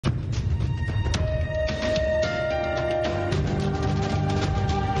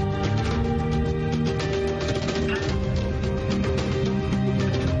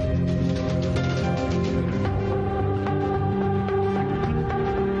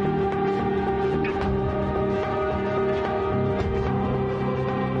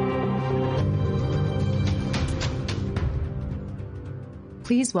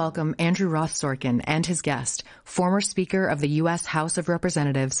Please welcome Andrew Roth Sorkin and his guest, former Speaker of the U.S. House of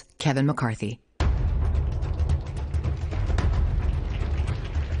Representatives, Kevin McCarthy. I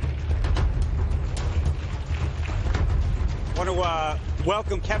want to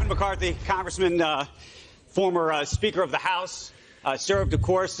welcome Kevin McCarthy, Congressman, former Speaker of the House, served, of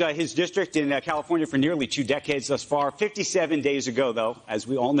course, his district in California for nearly 2 decades thus far. 57 days ago, though, as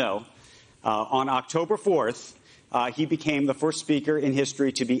we all know, on October 4th, he became the first speaker in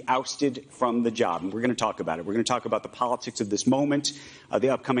history to be ousted from the job. And we're going to talk about it. We're going to talk about the politics of this moment,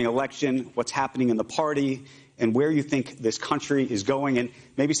 the upcoming election, what's happening in the party, and where you think this country is going, and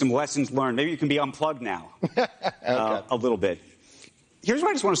maybe some lessons learned. Maybe you can be unplugged now a little bit. Here's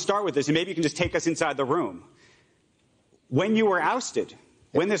where I just want to start with this, and maybe you can just take us inside the room. When you were ousted,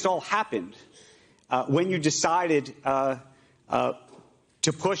 when this all happened, when you decided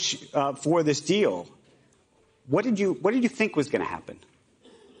to push for this deal, what did you think was going to happen?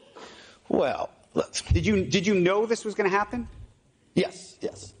 Well, look. Did you know this was going to happen? Yes.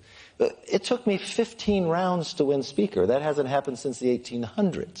 It took me 15 rounds to win Speaker. That hasn't happened since the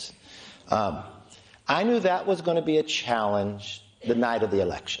 1800s. I knew that was going to be a challenge the night of the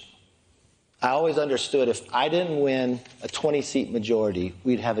election. I always understood if I didn't win a 20-seat majority,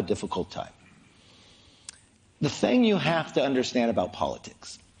 we'd have a difficult time. The thing you have to understand about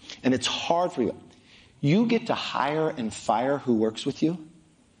politics, and it's hard for you get to hire and fire who works with you.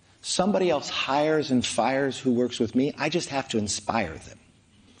 Somebody else hires and fires who works with me. I just have to inspire them.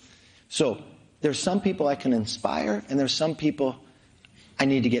 So there's some people I can inspire, and there's some people I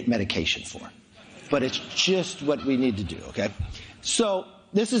need to get medication for. But it's just what we need to do, okay? So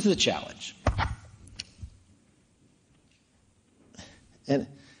this is the challenge. And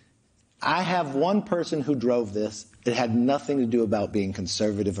I have one person who drove this. It had nothing to do about being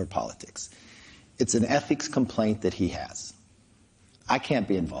conservative or politics. It's an ethics complaint that he has. I can't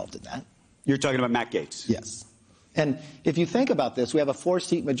be involved in that. You're talking about Matt Gaetz? Yes. And if you think about this, we have a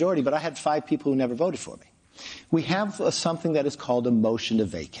 4-seat majority, but I had 5 people who never voted for me. We have something that is called a motion to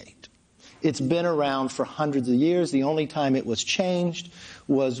vacate. It's been around for hundreds of years. The only time it was changed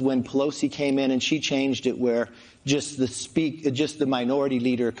was when Pelosi came in, and she changed it where just the minority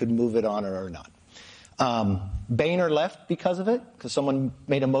leader could move it on or not. Boehner left because of it, because someone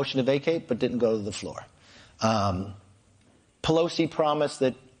made a motion to vacate but didn't go to the floor. Pelosi promised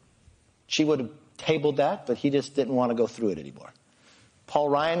that she would have tabled that, but he just didn't want to go through it anymore. Paul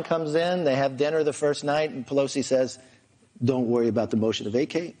Ryan comes in, they have dinner the first night, and Pelosi says, don't worry about the motion to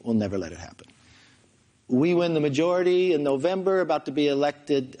vacate, we'll never let it happen. We win the majority in November, about to be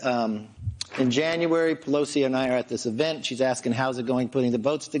elected in January. Pelosi and I are at this event. She's asking, how's it going putting the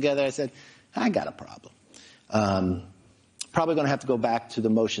votes together? I said, I got a problem. Probably going to have to go back to the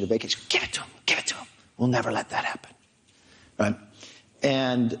motion to vacate. Give it to him. We'll never let that happen. Right?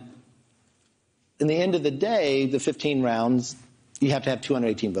 And in the end of the day, the 15 rounds, you have to have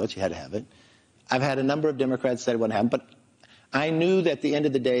 218 votes. You had to have it. I've had a number of Democrats say it wouldn't happen, but I knew that at the end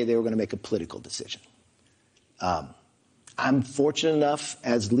of the day, they were going to make a political decision. I'm fortunate enough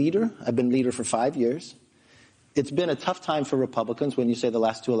as leader. I've been leader for 5 years. It's been a tough time for Republicans when you say the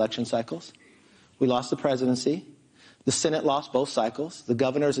last 2 election cycles. We lost the presidency. The Senate lost both cycles, the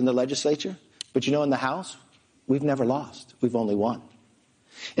governors and the legislature. But in the House, we've never lost. We've only won.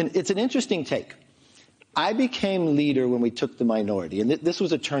 And it's an interesting take. I became leader when we took the minority, and this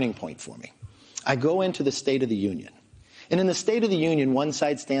was a turning point for me. I go into the State of the Union. And in the State of the Union, one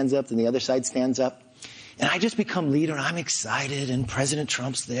side stands up and the other side stands up. And I just become leader, and I'm excited, and President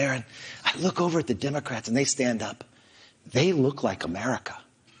Trump's there. And I look over at the Democrats, and they stand up. They look like America.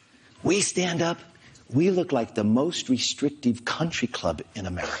 We stand up. We look like the most restrictive country club in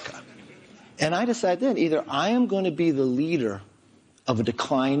America. And I decided then, either I am going to be the leader of a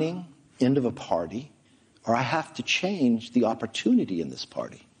declining end of a party, or I have to change the opportunity in this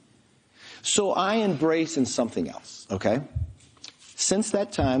party. So I embrace in something else, okay? Since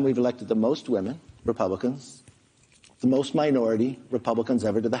that time, we've elected the most women, Republicans, the most minority Republicans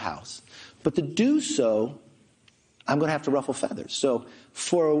ever to the House. But to do so, I'm going to have to ruffle feathers. So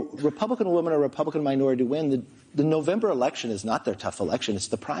for a Republican woman or a Republican minority to win, the November election is not their tough election. It's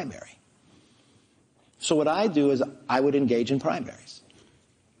the primary. So what I do is I would engage in primaries.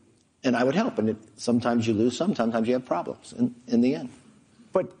 And I would help. And sometimes you lose, sometimes you have problems in the end.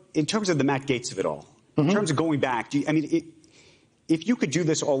 But in terms of the Matt Gaetz of it all, in terms of going back, if you could do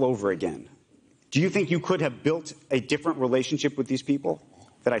this all over again, do you think you could have built a different relationship with these people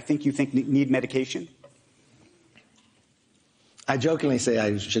that I think you think need medication? I jokingly say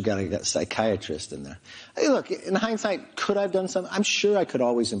I should have got a psychiatrist in there. Hey, look, in hindsight, could I have done something? I'm sure I could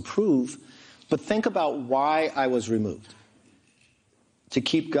always improve. But think about why I was removed. to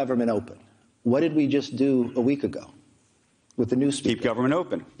keep government open. What did we just do a week ago with the new speaker? Keep government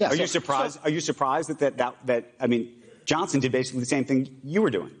open. Yeah, are you surprised? Are you surprised that I mean, Johnson did basically the same thing you were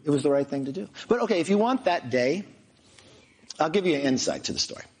doing? It was the right thing to do. But okay, if you want that day, I'll give you an insight to the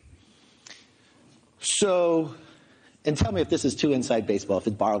story. So, and tell me if this is too inside baseball. If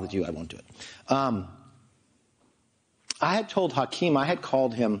it bothered you, I won't do it. I had told Hakeem, I had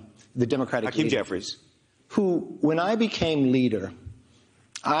called him the Democratic Hakeem leader, Jeffries, who, when I became leader,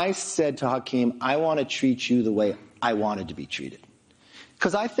 I said to Hakeem, I want to treat you the way I wanted to be treated.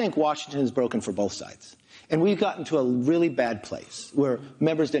 Because I think Washington is broken for both sides. And we've gotten to a really bad place where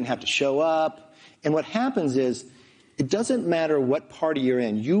members didn't have to show up. And what happens is, it doesn't matter what party you're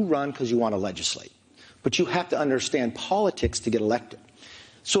in. You run because you want to legislate. But you have to understand politics to get elected.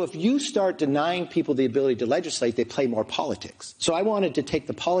 So if you start denying people the ability to legislate, they play more politics. So I wanted to take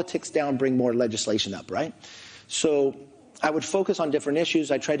the politics down, bring more legislation up, right? So I would focus on different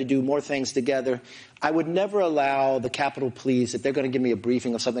issues. I tried to do more things together. I would never allow the Capitol Police, if they're going to give me a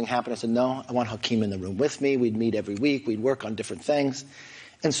briefing of something happened, I said, no, I want Hakeem in the room with me. We'd meet every week. We'd work on different things.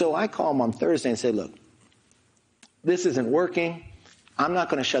 And so I call him on Thursday and say, look, this isn't working. I'm not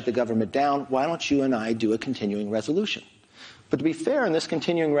going to shut the government down. Why don't you and I do a continuing resolution? But to be fair, in this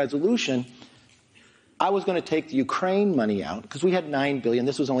continuing resolution, I was going to take the Ukraine money out because we had $9 billion.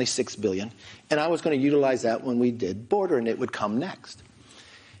 This was only $6 billion. And I was going to utilize that when we did border, and it would come next.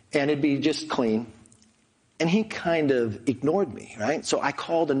 And it'd be just clean. And he kind of ignored me, right? So I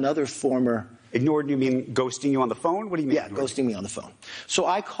called another former... Ignored you mean ghosting you on the phone? What do you mean? Yeah, ghosting me on the phone. So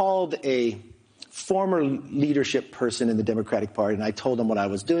I called a former leadership person in the Democratic Party, and I told him what I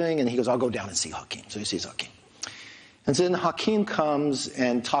was doing, and he goes, I'll go down and see Hakeem. So he sees Hakeem. And so then Hakeem comes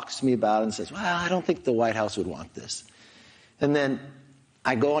and talks to me about it and says, well, I don't think the White House would want this. And then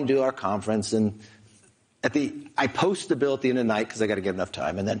I go and do our conference, and I post the bill at the end of the night because I got to get enough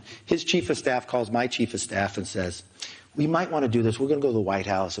time. And then his chief of staff calls my chief of staff and says, we might want to do this. We're going to go to the White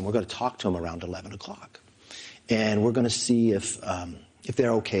House, and we're going to talk to them around 11 o'clock. And we're going to see if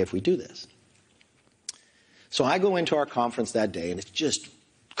they're okay if we do this. So I go into our conference that day, and it's just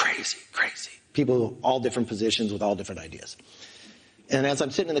crazy, crazy. People, all different positions with all different ideas. And as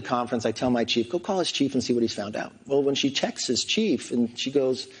I'm sitting in the conference, I tell my chief, go call his chief and see what he's found out. Well, when she checks his chief, and she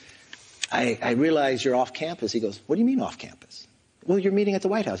goes, I realize you're off campus. He goes, what do you mean off campus? Well, you're meeting at the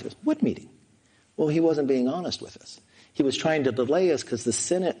White House. He goes, what meeting? Well, he wasn't being honest with us. He was trying to delay us because the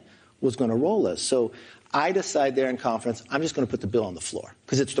Senate was going to roll us. So I decide there in conference, I'm just going to put the bill on the floor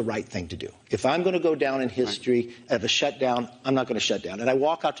because it's the right thing to do. If I'm going to go down in history of a shutdown, I'm not going to shut down. And I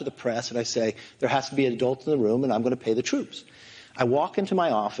walk out to the press and I say, there has to be an adult in the room and I'm going to pay the troops. I walk into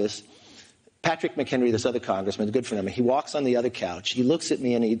my office. Patrick McHenry, this other congressman, a good friend of mine, he walks on the other couch. He looks at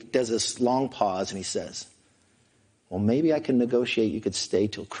me and he does this long pause and he says, well, maybe I can negotiate you could stay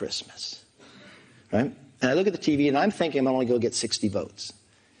till Christmas. Right? And I look at the TV and I'm thinking I'm only going to get 60 votes.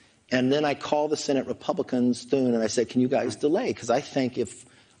 And then I call the Senate Republicans soon and I say, can you guys delay? Because I think if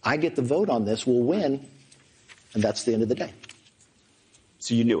I get the vote on this, we'll win. And that's the end of the day.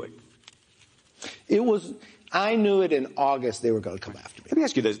 So you knew it? I knew it in August they were going to come after me. Let me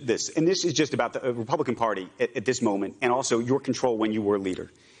ask you this, and this is just about the Republican Party at this moment and also your control when you were leader.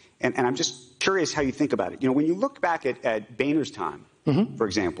 And I'm just curious how you think about it. You know, when you look back at Boehner's time, for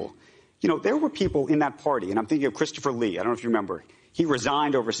example, you know, there were people in that party, and I'm thinking of Christopher Lee. I don't know if you remember. He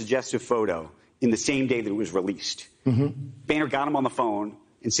resigned over a suggestive photo in the same day that it was released. Boehner got him on the phone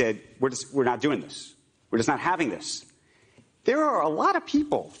and said, we're not doing this. We're just not having this. There are a lot of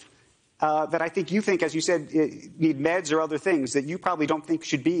people that I think you think, as you said, need meds or other things that you probably don't think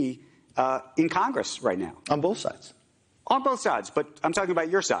should be in Congress right now. On both sides. On both sides, but I'm talking about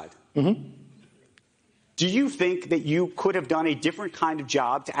your side. Do you think that you could have done a different kind of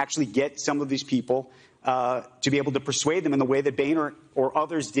job to actually get some of these people to be able to persuade them in the way that Boehner or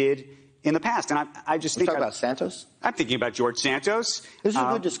others did in the past? And I just think about Santos? I'm thinking about George Santos. This is a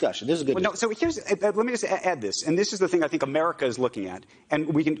good discussion. This is a good discussion. No, so here's, let me just add this, and this is the thing I think America is looking at, and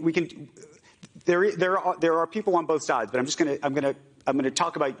we can. There are people on both sides, but I'm going to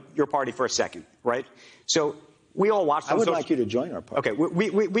talk about your party for a second, right? So we all watched. I would like you to join our party. Okay,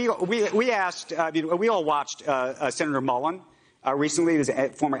 we asked. We all watched Senator Mullen. Recently, he's a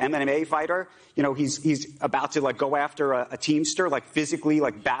former MMA fighter. You know, he's about to go after a Teamster, physically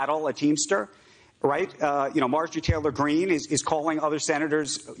battle a Teamster, right? Marjorie Taylor Greene is calling other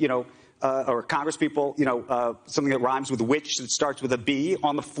senators, or congresspeople, something that rhymes with witch that starts with a B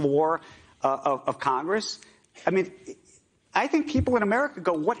on the floor of Congress. I mean, I think people in America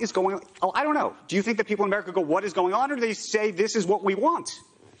go, what is going on? Oh, I don't know. Do you think that people in America go, what is going on? Or do they say, this is what we want?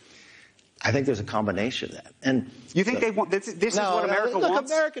 I think there's a combination of that. And you think they want this is what America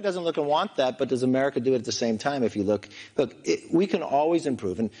wants? America doesn't look and want that, but does America do it at the same time? If you look, we can always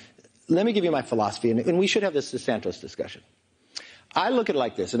improve. And let me give you my philosophy, and we should have this DeSantis discussion. I look at it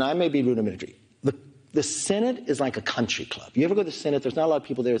like this, and I may be rudimentary. The Senate is like a country club. You ever go to the Senate, there's not a lot of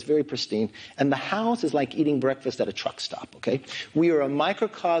people there, it's very pristine. And the House is like eating breakfast at a truck stop, okay? We are a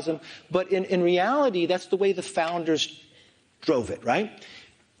microcosm, but in reality, that's the way the founders drove it, right?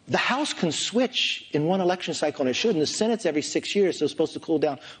 The House can switch in one election cycle, and it should, and the Senate's every 6 years, so it's supposed to cool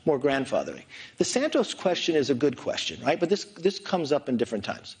down more grandfathering. The Santos question is a good question, right? But this comes up in different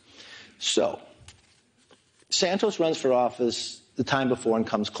times. So, Santos runs for office the time before and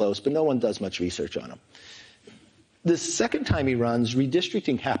comes close, but no one does much research on him. The second time he runs,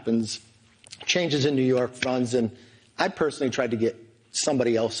 redistricting happens, changes in New York runs, and I personally tried to get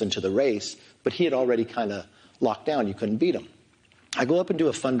somebody else into the race, but he had already kind of locked down. You couldn't beat him. I go up and do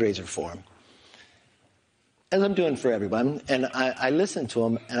a fundraiser for him, as I'm doing for everyone, and I listen to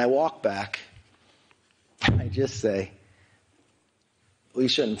him, and I walk back, and I just say, we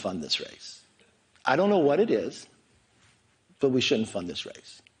shouldn't fund this race. I don't know what it is, but we shouldn't fund this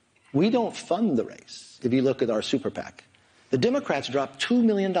race. We don't fund the race, if you look at our super PAC. The Democrats dropped $2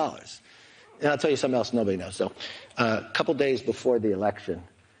 million. And I'll tell you something else nobody knows. So a couple days before the election,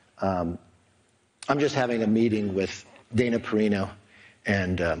 I'm just having a meeting with Dana Perino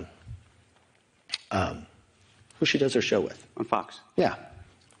and who she does her show with. On Fox. Yeah.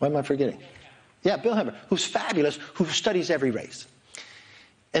 Why am I forgetting? Yeah, Bill Hemmer, who's fabulous, who studies every race.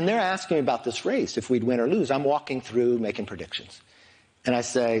 And they're asking me about this race, if we'd win or lose. I'm walking through making predictions. And I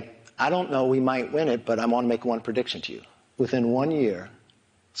say, I don't know, we might win it, but I want to make one prediction to you. Within 1 year,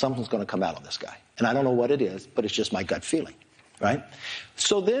 something's going to come out on this guy. And I don't know what it is, but it's just my gut feeling, right?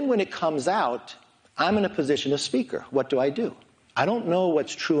 So then when it comes out, I'm in a position of speaker. What do? I don't know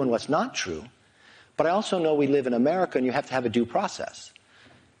what's true and what's not true, but I also know we live in America and you have to have a due process.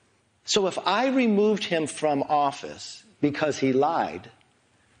 So if I removed him from office because he lied,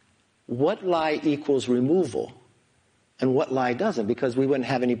 what lie equals removal and what lie doesn't? Because we wouldn't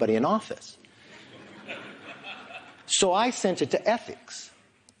have anybody in office. So I sent it to ethics.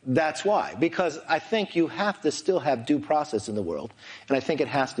 That's why. Because I think you have to still have due process in the world, and I think it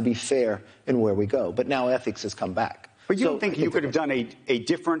has to be fair in where we go. But now ethics has come back. But you don't think you could have done a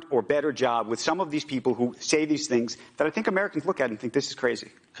different or better job with some of these people who say these things that I think Americans look at and think this is crazy?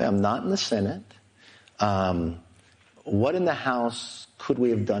 Okay, I'm not in the Senate. What in the House could we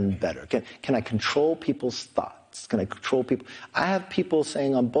have done better? Can I control people's thoughts? Can I control people? I have people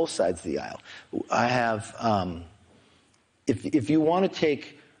saying on both sides of the aisle. I have, if you want to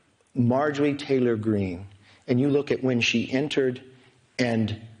take Marjorie Taylor Greene and you look at when she entered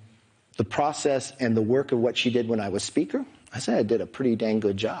and the process and the work of what she did when I was Speaker, I say I did a pretty dang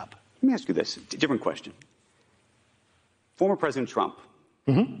good job. Let me ask you this, different question. Former President Trump,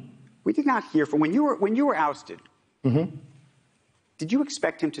 we did not hear from, when you were ousted, did you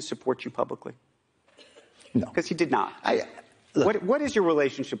expect him to support you publicly? No. Because he did not. What is your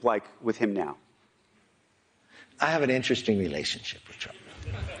relationship like with him now? I have an interesting relationship with Trump.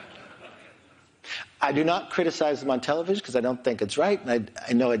 I do not criticize him on television because I don't think it's right, and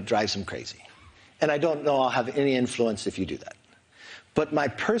I know it drives him crazy. And I don't know I'll have any influence if you do that. But my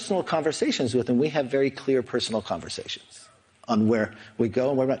personal conversations with him, we have very clear personal conversations on where we go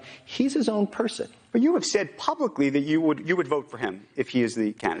and where we're not. He's his own person. But you have said publicly that you would vote for him if he is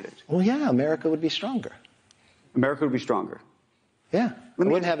the candidate. Well, yeah, America would be stronger. America would be stronger. Yeah. We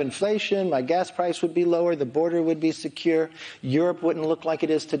wouldn't have inflation. My gas price would be lower. The border would be secure. Europe wouldn't look like it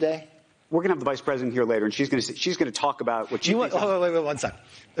is today. We're going to have the vice president here later, and she's going to talk about what she thinks. Wait, 1 second.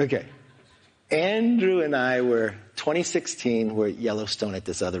 Okay. Andrew and I were, 2016, we're at Yellowstone at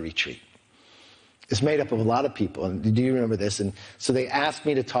this other retreat. It's made up of a lot of people, and do you remember this? And so they asked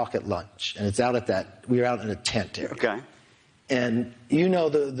me to talk at lunch, and it's out at that, we were out in a tent area. Okay. And you know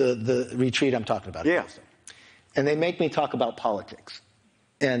the retreat I'm talking about. Yeah. And they make me talk about politics.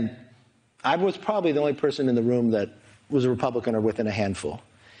 And I was probably the only person in the room that was a Republican or within a handful.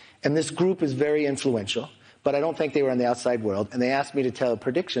 And this group is very influential, but I don't think they were in the outside world. And they asked me to tell a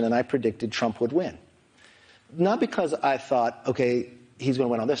prediction, and I predicted Trump would win. Not because I thought, okay, he's going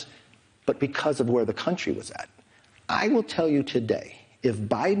to win on this, but because of where the country was at. I will tell you today, if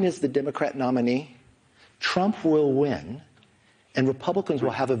Biden is the Democrat nominee, Trump will win, and Republicans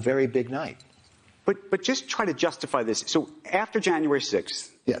will have a very big night. But just try to justify this. So after January 6th,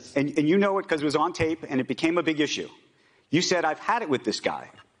 yes, and you know it because it was on tape and it became a big issue, you said, I've had it with this guy.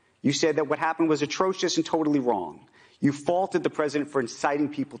 You said that what happened was atrocious and totally wrong. You faulted the president for inciting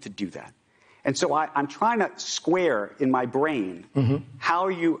people to do that. And so I'm trying to square in my brain how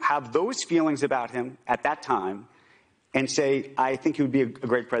you have those feelings about him at that time and say, I think he would be a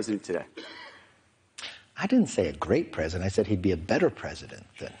great president today. I didn't say a great president. I said he'd be a better president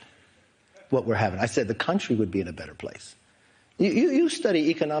than what we're having. I said the country would be in a better place. You study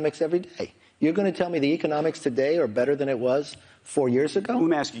economics every day. You're going to tell me the economics today are better than it was 4 years ago? Let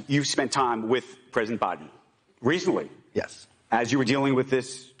me ask you, you've spent time with President Biden recently. Yes. As you were dealing with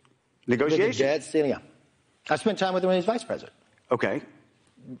this negotiation. With the debt ceiling, yeah. I spent time with him when he was vice president. Okay.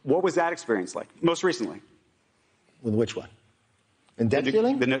 What was that experience like, most recently? With which one? The debt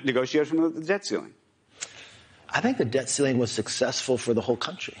ceiling? The negotiation of the debt ceiling. I think the debt ceiling was successful for the whole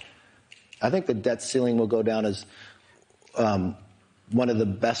country. I think the debt ceiling will go down as one of the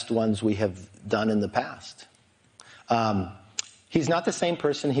best ones we have done in the past. He's not the same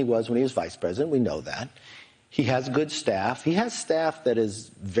person he was when he was vice president. We know that. He has good staff. He has staff that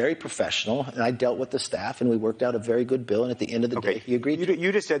is very professional, and I dealt with the staff, and we worked out a very good bill, and at the end of the day, he agreed to it.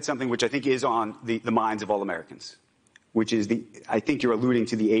 You just said something which I think is on the minds of all Americans, which is I think you're alluding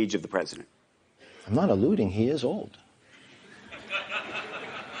to the age of the president. I'm not alluding. He is old.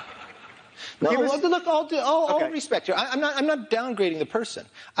 No, look, all respect here. I'm not downgrading the person.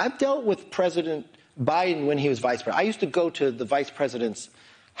 I've dealt with President Biden when he was vice president. I used to go to the vice president's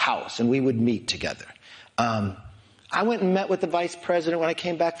house, and we would meet together. I went and met with the vice president when I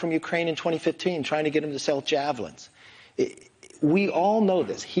came back from Ukraine in 2015, trying to get him to sell javelins. We all know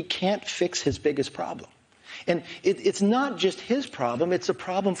this. He can't fix his biggest problem. And it's not just his problem. It's a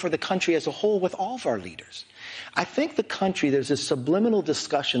problem for the country as a whole with all of our leaders. I think the country, there's a subliminal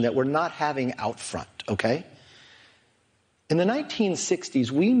discussion that we're not having out front, okay? In the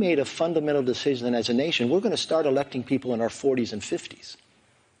 1960s, we made a fundamental decision as a nation. We're going to start electing people in our 40s and 50s.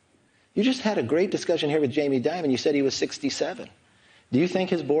 You just had a great discussion here with Jamie Dimon. You said he was 67. Do you think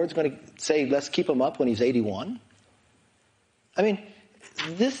his board's going to say, let's keep him up when he's 81? I mean,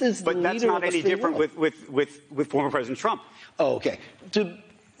 this is the leader of the free world. But that's not any different with former President Trump. Oh, okay.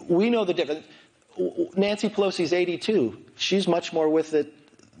 We know the difference. Nancy Pelosi's 82. She's much more with it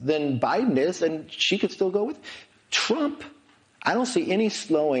than Biden is, and she could still go with it. Trump, I don't see any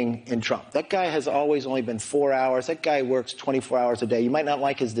slowing in Trump. That guy has always only been 4 hours. That guy works 24 hours a day. You might not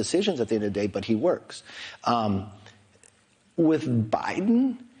like his decisions at the end of the day, but he works. With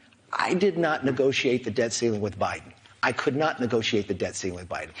Biden, I did not negotiate the debt ceiling with Biden. I could not negotiate the debt ceiling with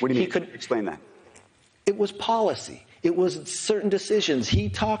Biden. What do you mean? Explain that. It was policy. It was certain decisions. He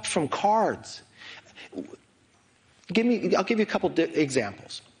talked from cards. I'll give you a couple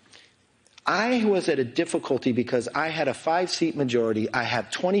examples. I was at a difficulty because I had a 5-seat majority. I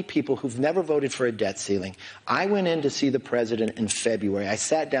have 20 people who've never voted for a debt ceiling. I went in to see the president in February. I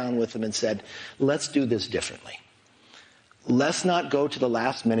sat down with him and said, let's do this differently. Let's not go to the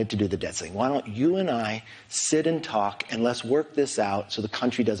last minute to do the debt ceiling. Why don't you and I sit and talk, and let's work this out so the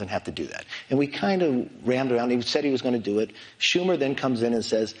country doesn't have to do that. And we kind of rammed around. He said he was going to do it. Schumer then comes in and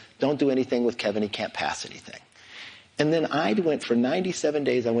says, don't do anything with Kevin. He can't pass anything. And then I went for 97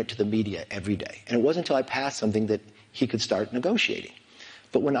 days, I went to the media every day. And it wasn't until I passed something that he could start negotiating.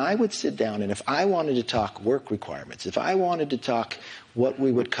 But when I would sit down, and if I wanted to talk work requirements, if I wanted to talk what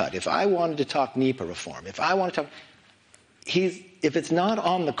we would cut, if I wanted to talk NEPA reform, if I wanted to talk... if it's not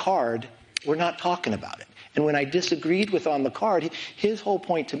on the card, we're not talking about it. And when I disagreed with on the card, his whole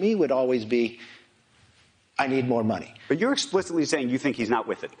point to me would always be, I need more money. But you're explicitly saying you think he's not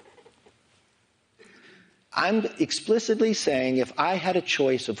with it. I'm explicitly saying if I had a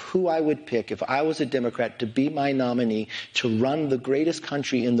choice of who I would pick, if I was a Democrat, to be my nominee to run the greatest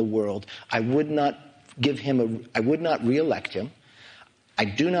country in the world, I would not reelect him. I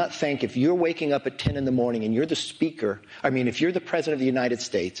do not think if you're waking up at 10 in the morning and you're the speaker, if you're the president of the United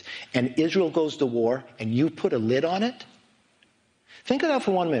States and Israel goes to war and you put a lid on it, think of that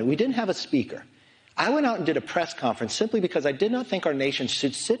for 1 minute. We didn't have a speaker. I went out and did a press conference simply because I did not think our nation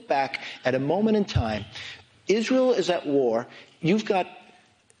should sit back at a moment in time. Israel is at war. You've got,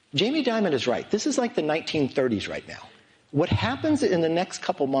 Jamie Dimon is right. This is like the 1930s right now. What happens in the next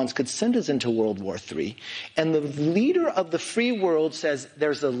couple months could send us into World War III, and the leader of the free world says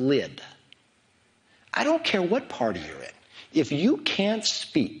there's a lid. I don't care what party you're in. If you can't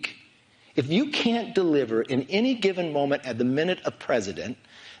speak, if you can't deliver in any given moment at the minute of president,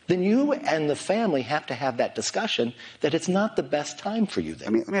 then you and the family have to have that discussion that it's not the best time for you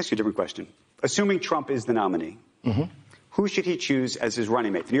then. Let me ask you a different question. Assuming Trump is the nominee, who should he choose as his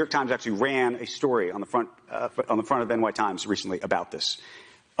running mate? The New York Times actually ran a story on the front of the NY Times recently about this.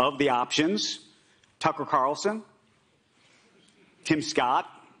 Of the options, Tucker Carlson, Tim Scott,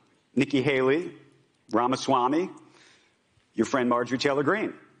 Nikki Haley, Ramaswamy, your friend Marjorie Taylor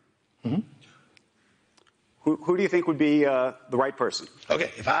Greene. Who do you think would be the right person?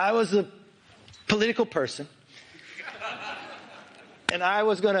 Okay, if I was a political person and I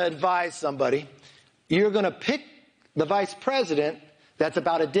was going to advise somebody, you're going to pick the vice president that's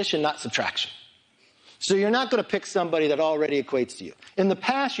about addition, not subtraction. So you're not going to pick somebody that already equates to you. In the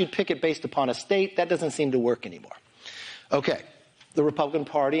past, you'd pick it based upon a state. That doesn't seem to work anymore. Okay, the Republican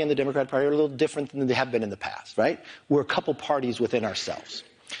Party and the Democratic Party are a little different than they have been in the past, right? We're a couple parties within ourselves.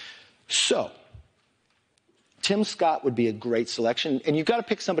 So Tim Scott would be a great selection, and you've got to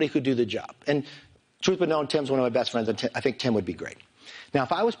pick somebody who could do the job. And truth be known, Tim's one of my best friends, and I think Tim would be great. Now,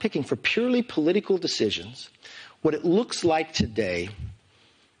 if I was picking for purely political decisions, what it looks like today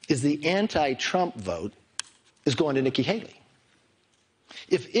is the anti-Trump vote is going to Nikki Haley.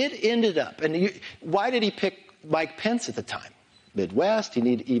 If it ended up, and why did he pick Mike Pence at the time? Midwest, he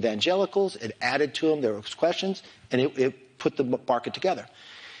needed evangelicals, it added to him, there was questions, and it put the market together.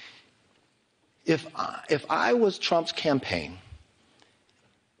 If I was Trump's campaign,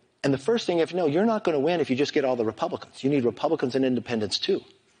 and the first thing you have to know, you're not going to win if you just get all the Republicans. You need Republicans and independents too.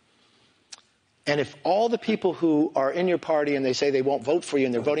 And if all the people who are in your party and they say they won't vote for you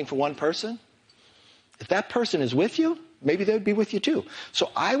and they're voting for one person, if that person is with you, maybe they would be with you too. So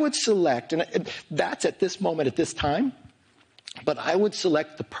I would select, and that's at this moment, at this time, but I would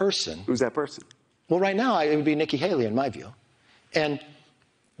select the person. Who's that person? Well, right now, it would be Nikki Haley in my view.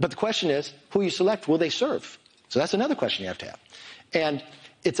 But the question is, who you select, will they serve? So that's another question you have to have. And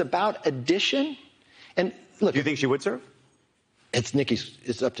it's about addition. And look, do you think she would serve? It's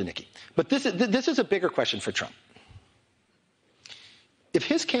up to Nikki. But this is a bigger question for Trump. If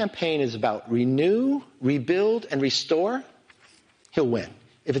his campaign is about renew, rebuild, and restore, he'll win.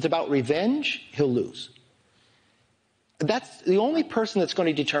 If it's about revenge, he'll lose. That's the only person that's going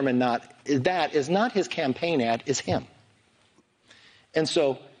to determine that is not his campaign ad, is him. And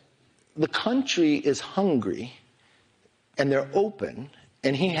so the country is hungry, and they're open,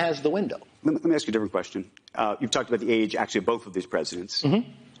 and he has the window. Let me ask you a different question. You've talked about the age, actually, of both of these presidents.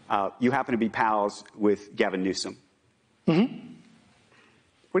 Mm-hmm. You happen to be pals with Gavin Newsom. Mm-hmm.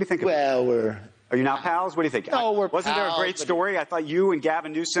 What do you think of Well, Are you not pals? What do you think? No, we're Wasn't there a pals, great story? I thought you and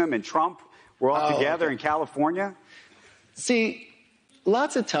Gavin Newsom and Trump were all together in California. See,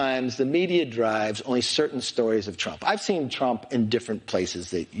 lots of times the media drives only certain stories of Trump. I've seen Trump in different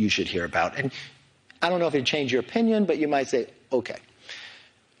places that you should hear about. And I don't know if it'd change your opinion, but you might say, okay.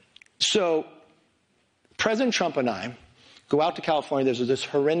 So President Trump and I go out to California. There's this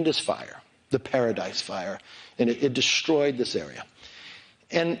horrendous fire, the Paradise Fire, and it destroyed this area.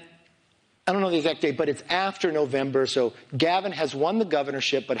 And I don't know the exact date, but it's after November. So Gavin has won the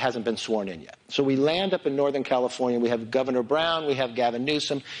governorship, but hasn't been sworn in yet. So we land up in Northern California. We have Governor Brown. We have Gavin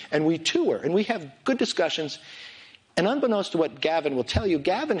Newsom. And we tour. And we have good discussions. And unbeknownst to what Gavin will tell you,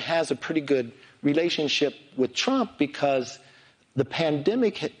 Gavin has a pretty good relationship with Trump because the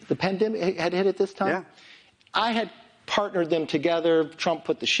pandemic had hit at this time. Yeah. I had partnered them together. Trump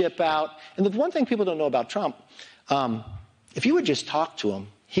put the ship out. And the one thing people don't know about Trump, if you would just talk to him,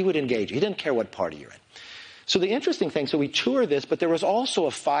 he would engage you. He didn't care what party you're in. So the interesting thing, so we tour this, but there was also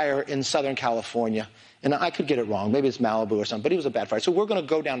a fire in Southern California, and I could get it wrong. Maybe it's Malibu or something, but it was a bad fire. So we're going to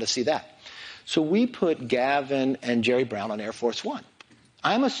go down to see that. So we put Gavin and Jerry Brown on Air Force One.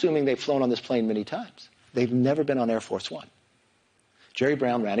 I'm assuming they've flown on this plane many times. They've never been on Air Force One. Jerry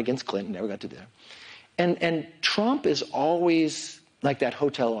Brown ran against Clinton, never got to do that. And Trump is always like that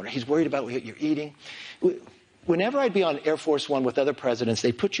hotel owner. He's worried about what you're eating. Whenever I'd be on Air Force One with other presidents,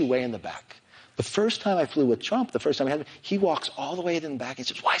 they put you way in the back. The first time I flew with Trump, the first time I had him, he walks all the way in the back and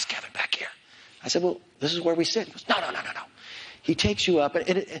says, "Why is Kevin back here?" I said, "Well, this is where we sit." He goes, No. He takes you up.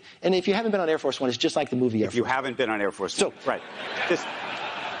 And if you haven't been on Air Force One, it's just like the movie Air Force One. If you haven't been on Air Force One. Right.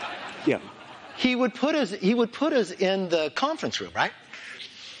 Yeah. He would put us in the conference room, right?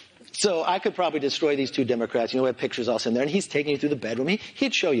 So I could probably destroy these two Democrats. We have pictures all in there. And he's taking you through the bedroom.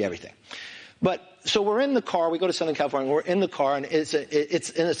 He'd show you everything. But so we're in the car. We go to Southern California. We're in the car, and it's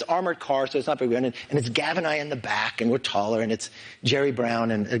in this armored car, so it's not very good. And it's Gavin and I in the back, and we're taller, and it's Jerry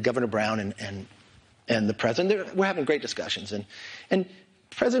Brown and Governor Brown and the president. We're having great discussions. And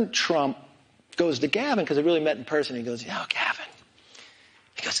President Trump goes to Gavin because they really met in person. He goes, Gavin.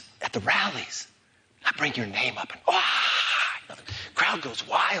 He goes, at the rallies, I bring your name up, and the crowd goes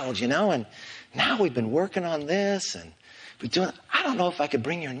wild, and now we've been working on this, and I don't know if I could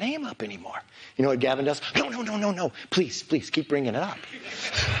bring your name up anymore. You know what Gavin does? No. Please, keep bringing it up.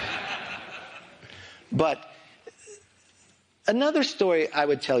 But another story I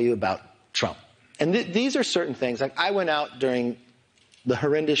would tell you about Trump. And these are certain things. Like I went out during the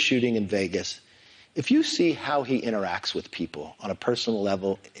horrendous shooting in Vegas. If you see how he interacts with people on a personal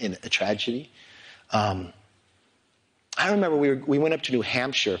level in a tragedy, I remember we went up to New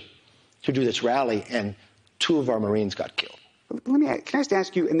Hampshire to do this rally, and 2 of our Marines got killed. Can I just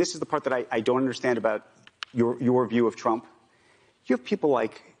ask you, and this is the part that I don't understand about your view of Trump. You have people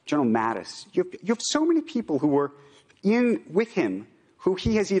like General Mattis. You have so many people who were in with him who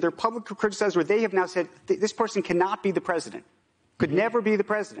he has either publicly criticized or they have now said this person cannot be the president, could never be the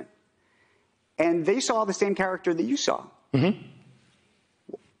president. And they saw the same character that you saw. Mm-hmm.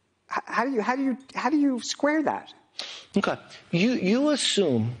 How do you square that? Okay. You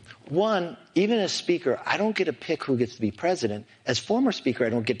assume, one, even as Speaker, I don't get to pick who gets to be president. As former Speaker, I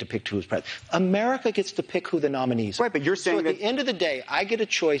don't get to pick who's president. America gets to pick who the nominees are. Right, but you're saying so at the end of the day, I get a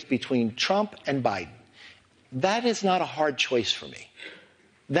choice between Trump and Biden. That is not a hard choice for me.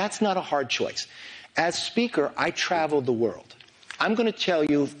 That's not a hard choice. As Speaker, I traveled the world. I'm going to tell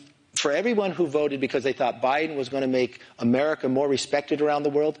you, for everyone who voted because they thought Biden was going to make America more respected around the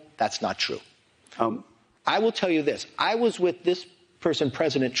world, that's not true. I will tell you this. I was with this person,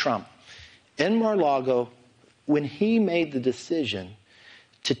 President Trump, in Mar-a-Lago when he made the decision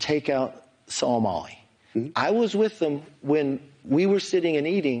to take out Soleimani. Mm-hmm. I was with them when we were sitting and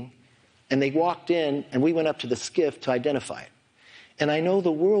eating, and they walked in, and we went up to the skiff to identify it. And I know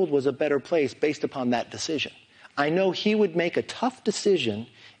the world was a better place based upon that decision. I know he would make a tough decision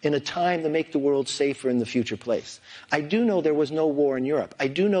in a time to make the world safer in the future place. I do know there was no war in Europe. I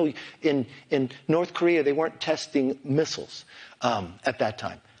do know in North Korea they weren't testing missiles at that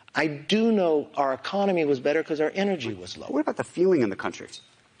time. I do know our economy was better because our energy was low. What about the feeling in the country?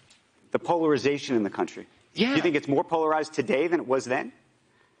 The polarization in the country? Yeah. Do you think it's more polarized today than it was then?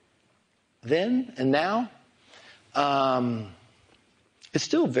 Then and now? It's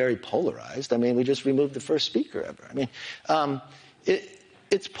still very polarized. I mean, we just removed the first speaker ever. I mean,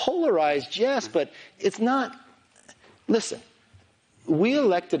 it's polarized, yes, but it's not. Listen, we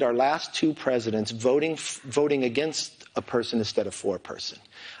elected our last 2 presidents voting against a person instead of for a person.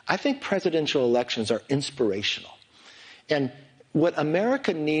 I think presidential elections are inspirational. And what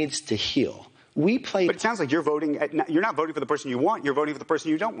America needs to heal, we play. But it sounds like you're not voting for the person you want, you're voting for the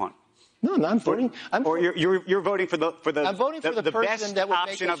person you don't want. No, I'm voting. You're voting for the I'm voting for the person best that would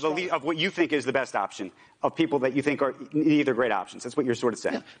option make of what you think is the best option of people that you think are neither great options. That's what you're sort of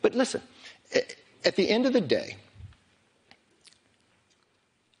saying. Yeah, but listen, at the end of the day,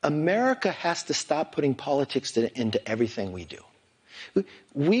 America has to stop putting politics into everything we do.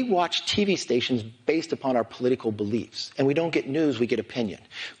 We watch TV stations based upon our political beliefs, and we don't get news, we get opinion.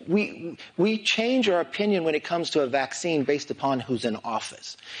 We change our opinion when it comes to a vaccine based upon who's in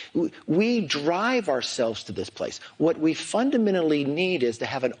office. We drive ourselves to this place. What we fundamentally need is to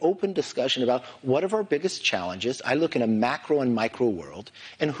have an open discussion about what are our biggest challenges. I look in a macro and micro world,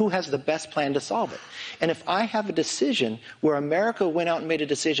 and who has the best plan to solve it. And if I have a decision where America went out and made a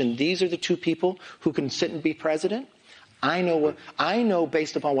decision, these are the 2 people who can sit and be president, I know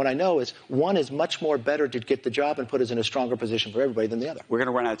based upon what I know is one is much more better to get the job and put us in a stronger position for everybody than the other. We're going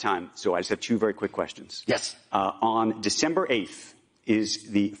to run out of time, so I just have 2 very quick questions. Yes. On December 8th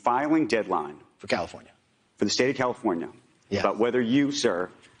is the filing deadline. For California. For the state of California. Yeah. About whether you, sir,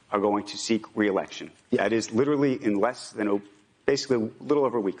 are going to seek re-election. Yeah. That is literally in less than basically a little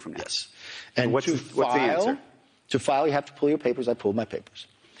over a week from now. Yes. And what's the answer? To file, you have to pull your papers. I pulled my papers.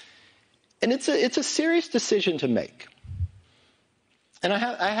 And it's a serious decision to make. And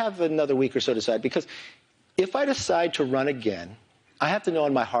I have another week or so to decide, because if I decide to run again, I have to know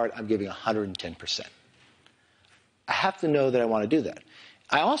in my heart I'm giving 110%. I have to know that I want to do that.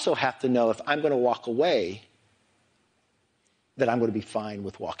 I also have to know if I'm going to walk away, that I'm going to be fine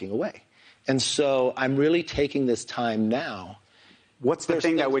with walking away. And so I'm really taking this time now. What's the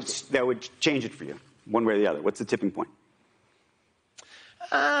thing that would change it for you, one way or the other? What's the tipping point?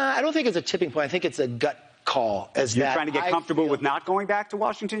 I don't think it's a tipping point. I think it's a gut call. You're trying to get comfortable with not going back to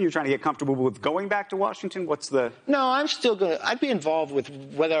Washington? You're trying to get comfortable with going back to Washington? No, I'm still going to. I'd be involved with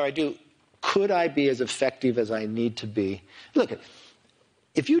whether I do. Could I be as effective as I need to be? Look,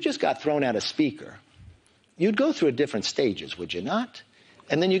 if you just got thrown out as speaker, you'd go through different stages, would you not?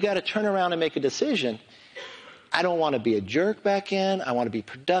 And then you got to turn around and make a decision. I don't want to be a jerk back in. I want to be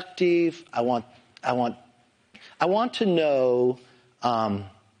productive. I want to know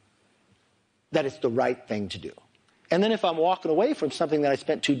that it's the right thing to do. And then if I'm walking away from something that I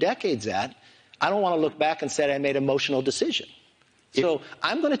spent 2 decades at, I don't want to look back and say I made an emotional decision. So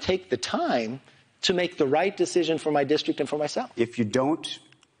I'm going to take the time to make the right decision for my district and for myself. If you don't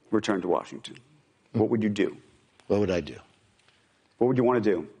return to Washington, what would you do? What would I do? What would you want to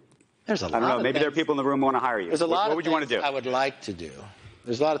do? There's a lot. I don't know. Maybe there are people in the room who want to hire you. There's a lot. What would you want to do? I would like to do.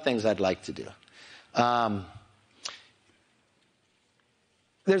 There's a lot of things I'd like to do.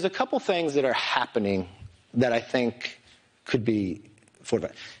 There's a couple things that are happening that I think could be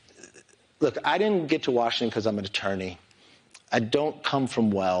fortified. Look, I didn't get to Washington because I'm an attorney. I don't come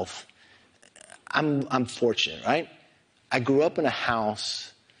from wealth. I'm fortunate, right? I grew up in a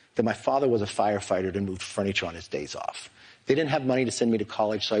house that my father was a firefighter and moved furniture on his days off. They didn't have money to send me to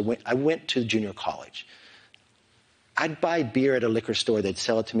college, so I went to junior college. I'd buy beer at a liquor store. They'd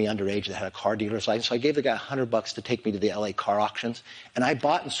sell it to me underage that had a car dealer's license. So I gave the guy $100 to take me to the LA car auctions. And I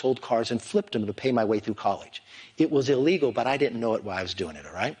bought and sold cars and flipped them to pay my way through college. It was illegal, but I didn't know it while I was doing it,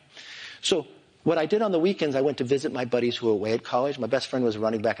 all right? So what I did on the weekends, I went to visit my buddies who were away at college. My best friend was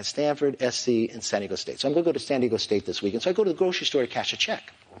running back at Stanford, SC, and San Diego State. So I'm going to go to San Diego State this weekend. So I go to the grocery store to cash a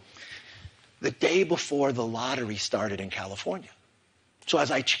check. The day before the lottery started in California. So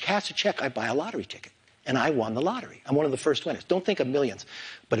as I cash a check, I buy a lottery ticket. And I won the lottery. I'm one of the first winners. Don't think of millions.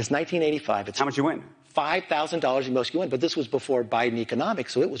 But it's 1985. It's how much you win? $5,000 the most you win. But this was before Biden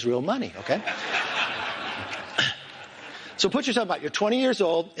economics, so it was real money, okay? So put yourself about, you're 20 years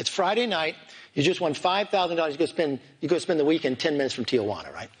old, it's Friday night, you just won $5,000, you go spend the weekend 10 minutes from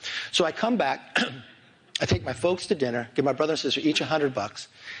Tijuana, right? So I come back, I take my folks to dinner, give my brother and sister each $100.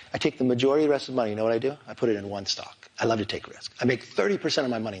 I take the majority of the rest of the money, you know what I do? I put it in one stock. I love to take risk. I make 30%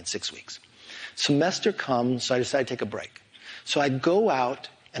 of my money in 6 weeks. Semester comes, so I decide to take a break. So I go out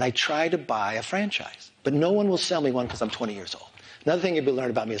and I try to buy a franchise. But no one will sell me one because I'm 20 years old. Another thing you'll learn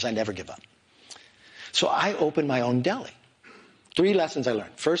about me is I never give up. So I open my own deli. 3 lessons I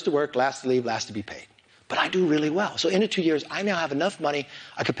learned. First to work, last to leave, last to be paid. But I do really well. So in 2 years, I now have enough money.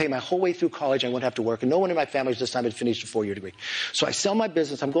 I could pay my whole way through college. I wouldn't have to work. And no one in my family this time had finished a 4-year degree. So I sell my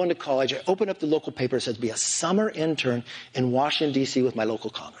business. I'm going to college. I open up the local paper. It says, be a summer intern in Washington, D.C. with my local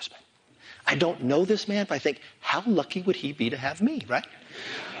congressman. I don't know this man, but I think, how lucky would he be to have me, right?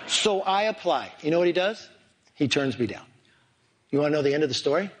 So I apply. You know what he does? He turns me down. You want to know the end of the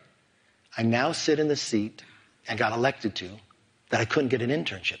story? I now sit in the seat and got elected to that I couldn't get an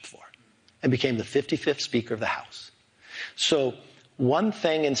internship for and became the 55th Speaker of the House. So one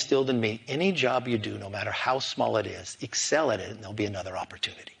thing instilled in me, any job you do, no matter how small it is, excel at it and there'll be another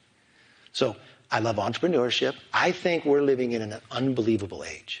opportunity. So I love entrepreneurship. I think we're living in an unbelievable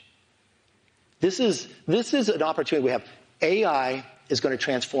age. This is an opportunity we have. AI is going to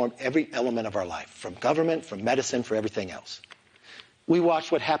transform every element of our life, from government, from medicine, for everything else. We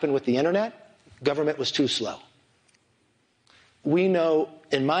watched what happened with the internet. Government was too slow. We know,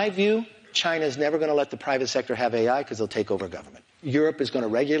 in my view, China is never going to let the private sector have AI because they'll take over government. Europe is going to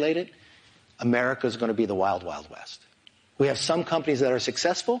regulate it. America is going to be the wild, wild west. We have some companies that are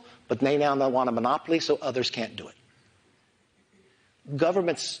successful, but they now want a monopoly, so others can't do it.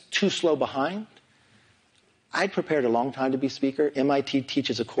 Government's too slow behind. I'd prepared a long time to be speaker. MIT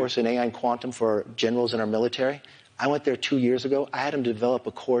teaches a course in AI and quantum for generals in our military. I went there 2 years ago. I had them develop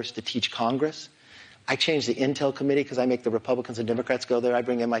a course to teach Congress. I changed the Intel committee because I make the Republicans and Democrats go there. I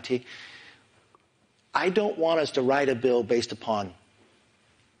bring MIT. I don't want us to write a bill based upon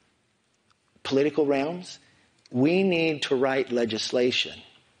political realms. We need to write legislation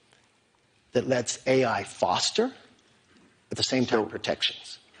that lets AI foster, at the same time,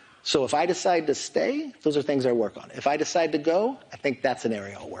 protections. So if I decide to stay, those are things I work on. If I decide to go, I think that's an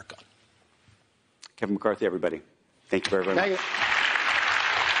area I'll work on. Kevin McCarthy, everybody. Thank you very, very much.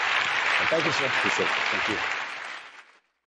 Thank you, sir. Appreciate it. Thank you.